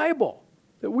of the Bible.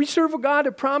 That we serve a God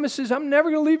that promises, I'm never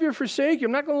going to leave you or forsake you.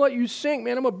 I'm not going to let you sink,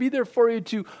 man. I'm going to be there for you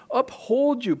to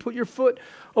uphold you. Put your foot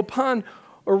upon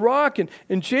a rock.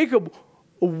 And Jacob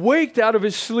awaked out of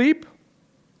his sleep.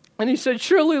 And he said,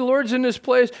 surely the Lord's in this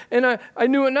place. And I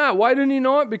knew it not. Why didn't he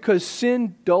know it? Because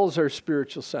sin dulls our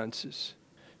spiritual senses.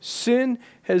 Sin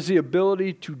has the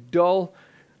ability to dull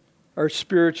our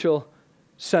spiritual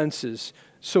senses.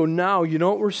 So now, you know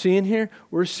what we're seeing here?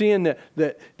 We're seeing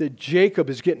that Jacob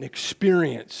is getting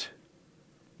experience.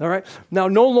 All right? Now,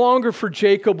 no longer for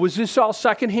Jacob was this all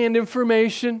secondhand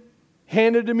information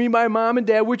handed to me by mom and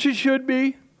dad, which it should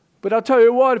be. But I'll tell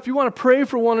you what, if you want to pray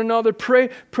for one another, pray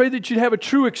that you'd have a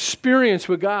true experience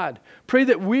with God. Pray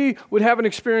that we would have an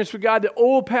experience with God, that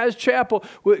Old Paths Chapel,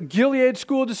 with Gilead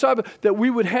School of Disciples, that we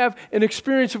would have an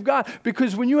experience of God.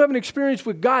 Because when you have an experience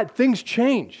with God, things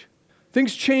change.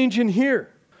 Things change in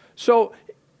here. So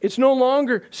it's no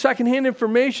longer secondhand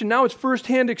information. Now it's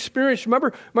firsthand experience.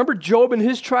 Remember Job and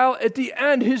his trial? At the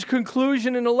end, his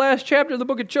conclusion in the last chapter of the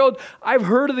book of Job, I've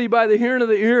heard of thee by the hearing of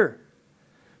the ear.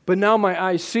 But now my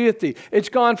eyes seeth thee. It's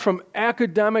gone from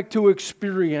academic to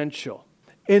experiential.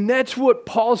 And that's what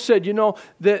Paul said, you know,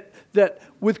 that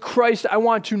with Christ I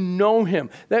want to know him.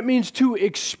 That means to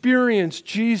experience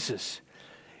Jesus.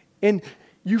 And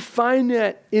you find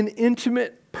that in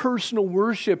intimate personal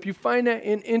worship. You find that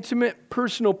in intimate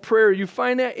personal prayer. You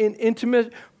find that in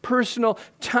intimate personal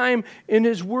time in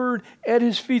his word, at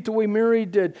his feet, the way Mary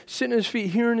did, sitting at his feet,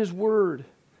 hearing his word.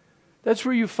 That's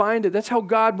where you find it. That's how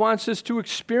God wants us to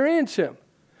experience him.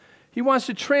 He wants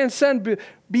to transcend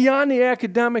beyond the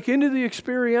academic into the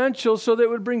experiential so that it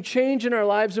would bring change in our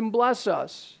lives and bless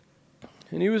us.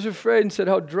 And he was afraid and said,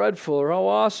 how dreadful or how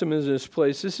awesome is this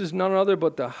place? This is none other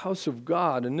but the house of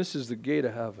God, and this is the gate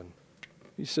of heaven.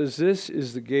 He says, this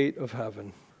is the gate of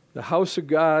heaven. The house of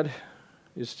God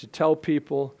is to tell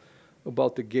people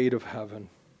about the gate of heaven.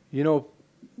 You know,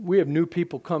 we have new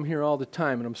people come here all the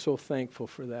time, and I'm so thankful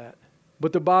for that.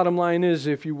 But the bottom line is,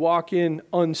 if you walk in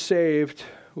unsaved,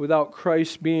 without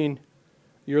Christ being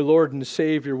your Lord and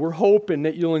Savior, we're hoping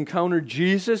that you'll encounter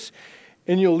Jesus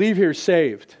and you'll leave here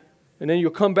saved. And then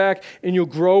you'll come back and you'll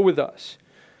grow with us.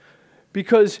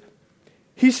 Because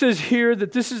he says here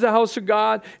that this is the house of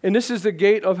God and this is the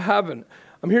gate of heaven.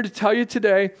 I'm here to tell you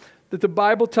today that the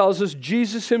Bible tells us,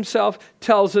 Jesus himself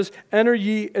tells us, enter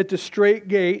ye at the strait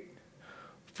gate,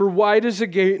 for wide is the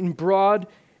gate and broad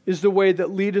is the way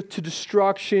that leadeth to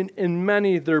destruction, and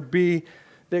many there be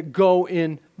that go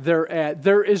in thereat.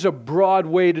 There is a broad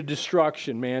way to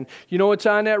destruction, man. You know what's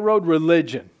on that road?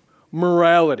 Religion,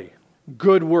 morality,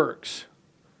 good works,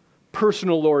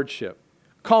 personal lordship,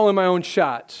 calling my own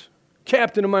shots,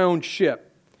 captain of my own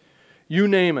ship, you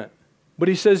name it. But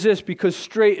he says this, because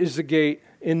strait is the gate,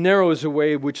 and narrow is the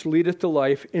way which leadeth to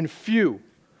life, and few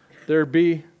there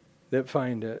be that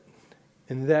find it.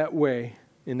 And that way,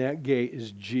 in that gate,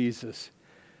 is Jesus.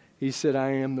 He said, I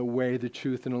am the way, the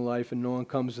truth, and the life, and no one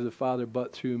comes to the Father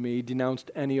but through me. He denounced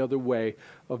any other way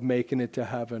of making it to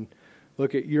heaven.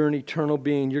 Look, you're an eternal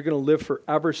being. You're going to live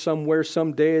forever somewhere,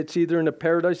 someday. It's either in the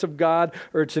paradise of God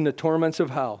or it's in the torments of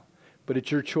hell. But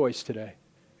it's your choice today.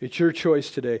 It's your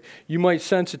choice today. You might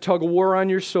sense a tug of war on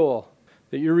your soul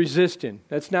that you're resisting.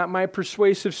 That's not my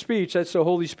persuasive speech. That's the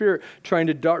Holy Spirit trying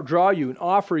to draw you and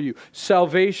offer you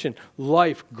salvation,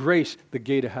 life, grace, the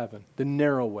gate of heaven, the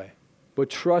narrow way. But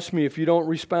trust me, if you don't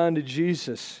respond to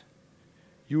Jesus,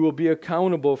 you will be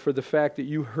accountable for the fact that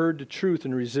you heard the truth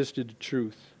and resisted the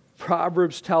truth.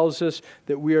 Proverbs tells us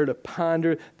that we are to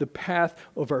ponder the path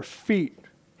of our feet.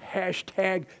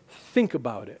 Hashtag think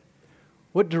about it.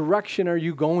 What direction are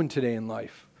you going today in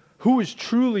life? Who is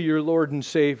truly your Lord and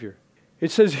Savior? It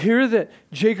says here that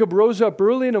Jacob rose up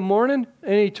early in the morning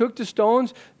and he took the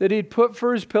stones that he'd put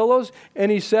for his pillows and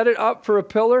he set it up for a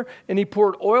pillar and he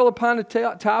poured oil upon the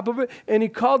top of it and he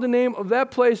called the name of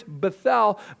that place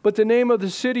Bethel, but the name of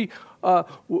the city,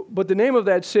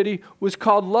 that city was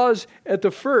called Luz at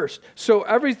the first. So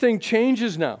everything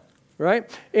changes now, right?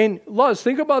 And Luz,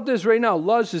 think about this right now.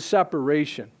 Luz is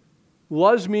separation.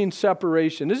 Luz means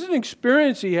separation. This is an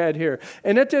experience he had here.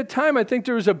 And at that time, I think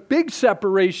there was a big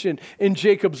separation in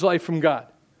Jacob's life from God.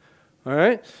 All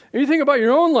right? And you think about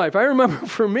your own life. I remember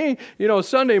for me,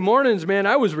 Sunday mornings, man,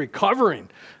 I was recovering.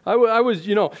 I was,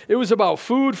 it was about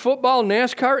food, football,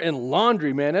 NASCAR, and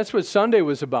laundry, man. That's what Sunday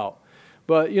was about.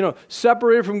 But,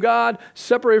 separated from God,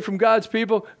 separated from God's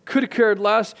people, could have cared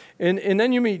less. And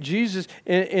then you meet Jesus,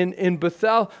 and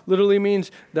Bethel literally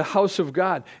means the house of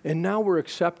God. And now we're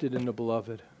accepted in the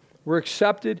beloved. We're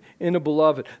accepted in the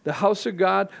beloved. The house of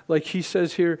God, like he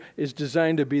says here, is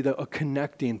designed to be a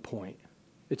connecting point.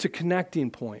 It's a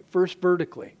connecting point, first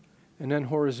vertically, and then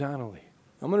horizontally.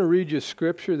 I'm going to read you a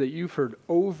scripture that you've heard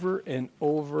over and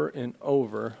over and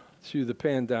over through the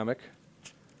pandemic,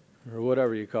 or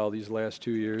whatever you call these last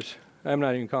 2 years. I'm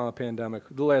not even calling it a pandemic.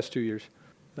 The last 2 years.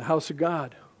 The house of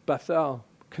God, Bethel,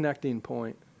 connecting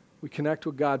point. We connect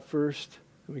with God first,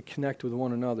 and we connect with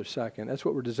one another second. That's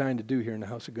what we're designed to do here in the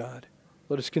house of God.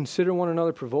 Let us consider one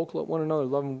another, provoke one another,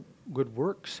 love good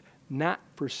works, not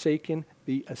forsaking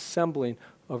the assembling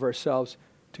of ourselves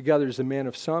together as the man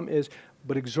of some is,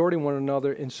 but exhorting one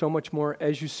another, and so much more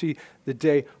as you see the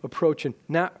day approaching.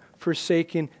 Not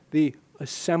forsaking the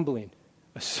assembling.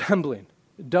 Assembling.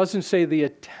 It doesn't say the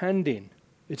attending.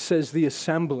 It says the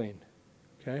assembling.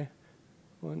 Okay?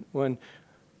 When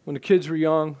the kids were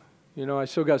young, I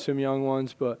still got some young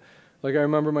ones, but I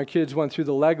remember my kids went through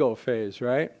the Lego phase,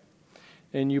 right?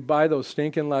 And you buy those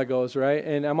stinking Legos, right?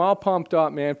 And I'm all pumped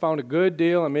up, man. Found a good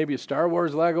deal and maybe a Star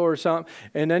Wars Lego or something.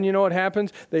 And then you know what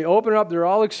happens? They open it up, they're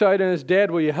all excited, and it's,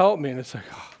 Dad, will you help me? And it's like,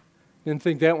 oh. Didn't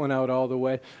think that one out all the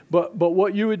way. But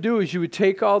what you would do is you would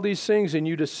take all these things and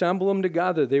you'd assemble them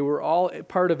together. They were all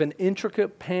part of an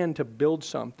intricate plan to build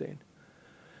something.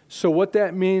 So what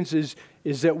that means is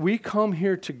that we come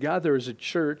here together as a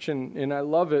church, and I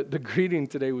love it. The greeting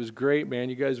today was great,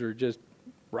 man. You guys were just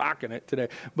rocking it today.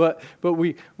 But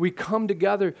we come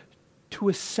together to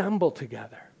assemble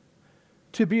together,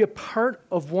 to be a part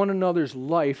of one another's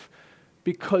life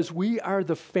because we are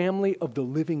the family of the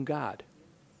living God.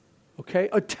 Okay?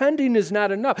 Attending is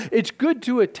not enough. It's good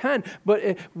to attend,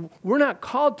 but we're not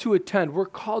called to attend. We're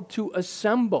called to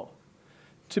assemble,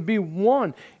 to be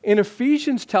one. And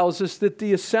Ephesians tells us that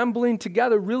the assembling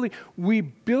together, really, we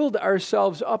build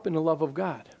ourselves up in the love of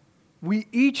God. We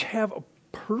each have a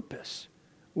purpose.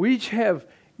 We each have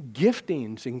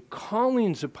giftings and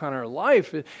callings upon our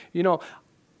life.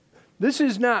 This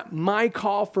is not my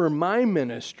call for my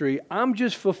ministry. I'm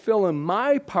just fulfilling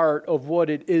my part of what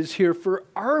it is here for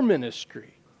our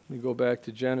ministry. Let me go back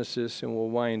to Genesis and we'll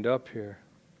wind up here.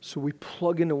 So we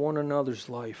plug into one another's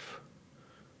life.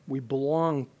 We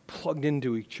belong plugged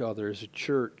into each other as a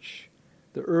church.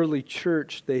 The early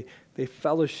church, they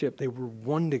fellowshiped, they were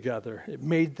one together. It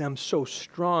made them so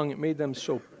strong, it made them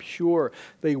so pure.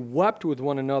 They wept with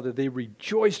one another, they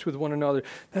rejoiced with one another.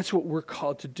 That's what we're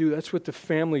called to do. That's what the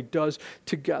family does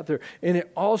together. And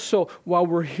it also, while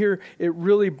we're here, it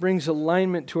really brings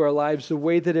alignment to our lives the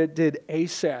way that it did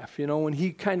Asaph, when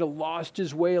he kind of lost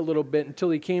his way a little bit until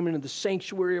he came into the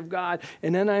sanctuary of God.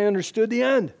 And then I understood the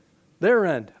end, their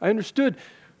end. I understood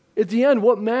at the end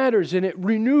what matters, and it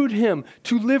renewed him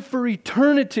to live for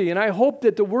eternity. And I hope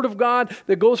that the word of God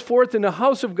that goes forth in the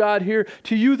house of God here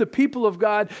to you, the people of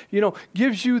God,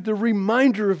 gives you the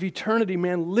reminder of eternity,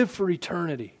 man. Live for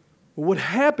eternity. What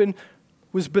happened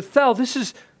was Bethel. This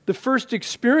is the first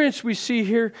experience we see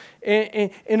here.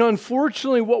 And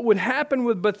unfortunately, what would happen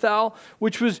with Bethel,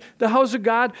 which was the house of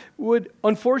God, would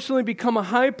unfortunately become a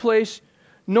high place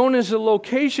known as a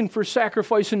location for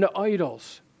sacrificing to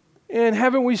idols. And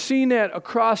haven't we seen that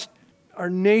across our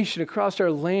nation, across our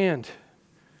land?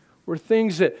 were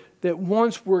things that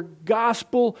once were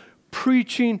gospel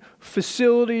preaching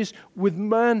facilities with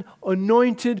men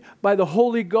anointed by the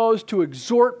Holy Ghost to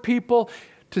exhort people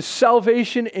to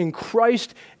salvation in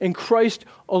Christ and Christ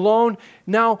alone.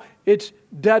 Now it's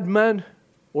dead men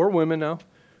or women now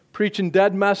preaching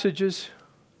dead messages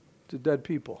to dead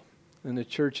people. And the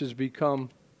church has become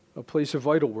a place of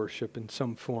idol worship in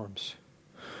some forms.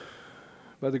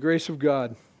 By the grace of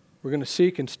God, we're going to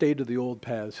seek and stay to the old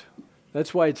paths.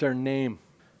 That's why it's our name.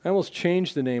 I almost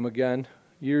changed the name again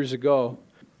years ago,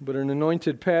 but an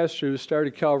anointed pastor who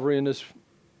started Calvary in this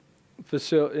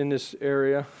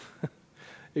area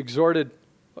exhorted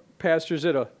pastors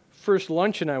at a first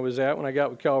luncheon I was at when I got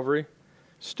with Calvary,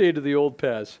 stay to the old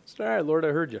paths. I said, all right, Lord, I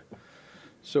heard you.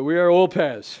 So we are old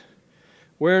paths.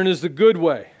 Wherein is the good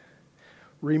way?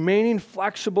 Remaining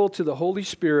flexible to the Holy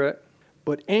Spirit,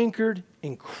 but anchored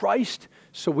in Christ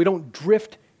so we don't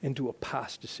drift into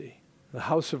apostasy. The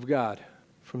house of God,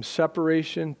 from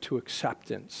separation to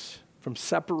acceptance, from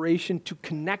separation to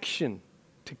connection,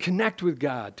 to connect with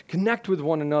God, to connect with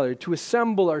one another, to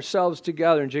assemble ourselves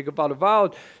together. And Jacob vowed a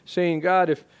vow, saying, God,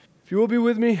 if you will be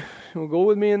with me and will go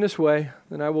with me in this way,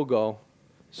 then I will go.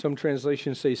 Some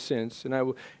translations say since,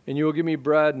 and you will give me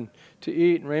bread and to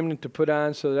eat and raiment to put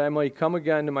on, so that I might come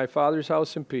again to my father's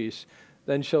house in peace.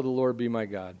 Then shall the Lord be my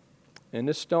God. And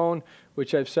this stone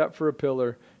which I have set for a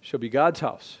pillar shall be God's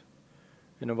house.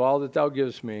 And of all that thou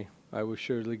givest me, I will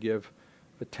surely give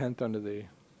a tenth unto thee.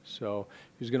 So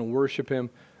he's going to worship him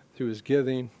through his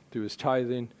giving, through his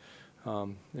tithing.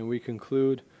 And we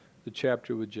conclude the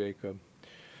chapter with Jacob.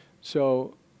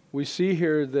 So we see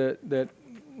here that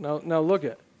now look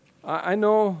at, I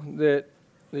know that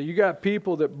you got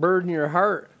people that burden your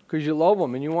heart because you love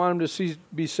them and you want them to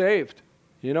be saved.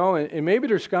 You know, and maybe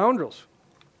they're scoundrels.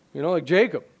 You know, like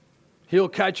Jacob. He'll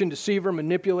catch and deceiver,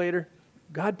 manipulator.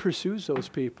 God pursues those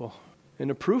people. And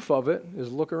the proof of it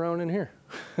is look around in here.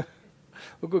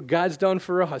 Look what God's done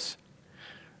for us.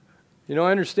 You know,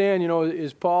 I understand,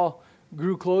 as Paul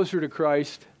grew closer to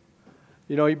Christ,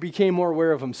 he became more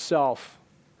aware of himself.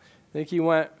 I think he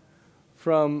went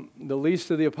from the least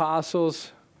of the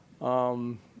apostles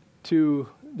to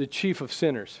the chief of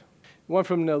sinners. He went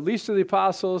from the least of the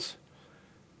apostles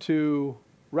to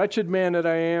wretched man that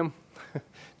I am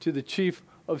to the chief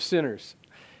of sinners.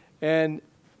 And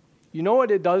you know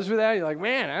what it does with that? You're like,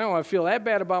 man, I don't want to feel that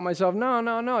bad about myself.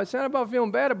 No. It's not about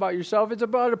feeling bad about yourself. It's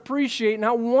about appreciating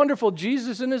how wonderful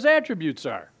Jesus and his attributes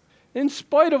are. In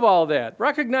spite of all that,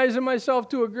 recognizing myself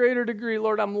to a greater degree,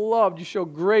 Lord, I'm loved. You show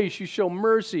grace. You show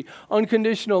mercy,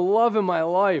 unconditional love in my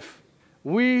life.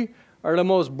 We are the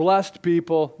most blessed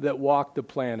people that walk the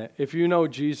planet, if you know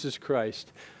Jesus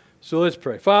Christ. So let's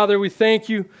pray. Father, we thank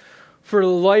you for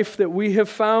the life that we have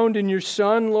found in your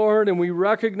Son, Lord, and we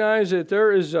recognize that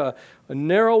there is a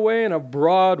narrow way and a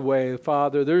broad way,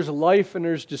 Father. There's life and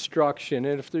there's destruction.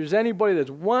 And if there's anybody that's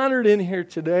wandered in here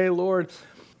today, Lord,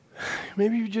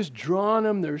 maybe you've just drawn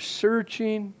them, they're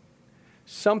searching,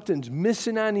 something's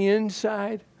missing on the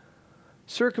inside,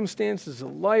 circumstances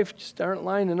of life just aren't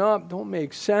lining up, don't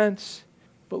make sense.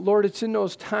 But Lord, it's in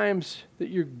those times that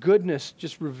your goodness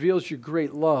just reveals your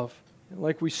great love. And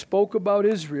like we spoke about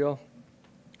Israel,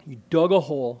 you dug a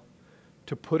hole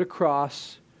to put a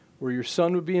cross where your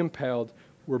Son would be impaled,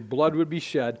 where blood would be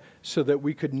shed, so that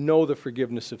we could know the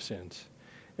forgiveness of sins.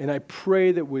 And I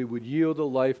pray that we would yield a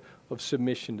life of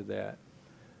submission to that.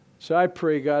 So I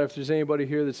pray, God, if there's anybody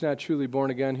here that's not truly born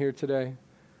again here today,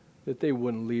 that they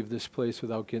wouldn't leave this place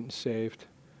without getting saved.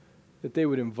 That they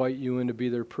would invite you in to be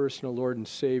their personal Lord and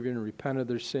Savior and repent of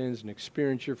their sins and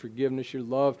experience your forgiveness, your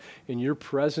love, and your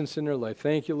presence in their life.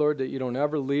 Thank you, Lord, that you don't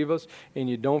ever leave us and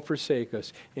you don't forsake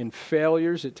us. In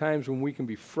failures, at times when we can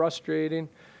be frustrating,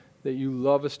 that you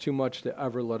love us too much to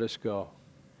ever let us go.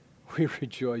 We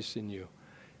rejoice in you.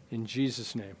 In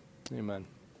Jesus' name, amen.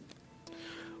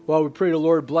 Well, we pray the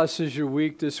Lord blesses your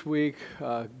week this week.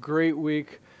 Great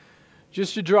week.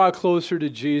 Just to draw closer to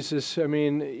Jesus. I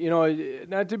mean,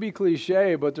 not to be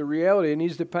cliche, but the reality, it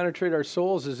needs to penetrate our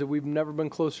souls, is that we've never been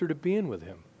closer to being with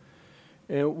him.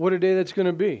 And what a day that's going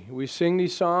to be. We sing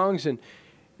these songs, and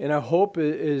I hope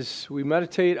as we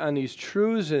meditate on these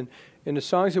truths and the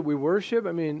songs that we worship,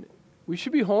 I mean, we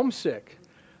should be homesick.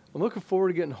 I'm looking forward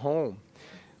to getting home.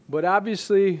 But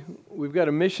obviously, we've got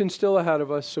a mission still ahead of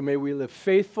us, so may we live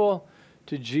faithful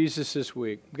to Jesus this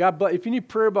week. God bless. If you need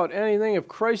prayer about anything, if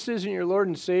Christ isn't your Lord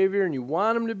and Savior and you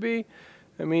want him to be,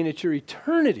 I mean, it's your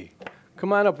eternity.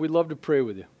 Come on up. We'd love to pray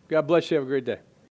with you. God bless you. Have a great day.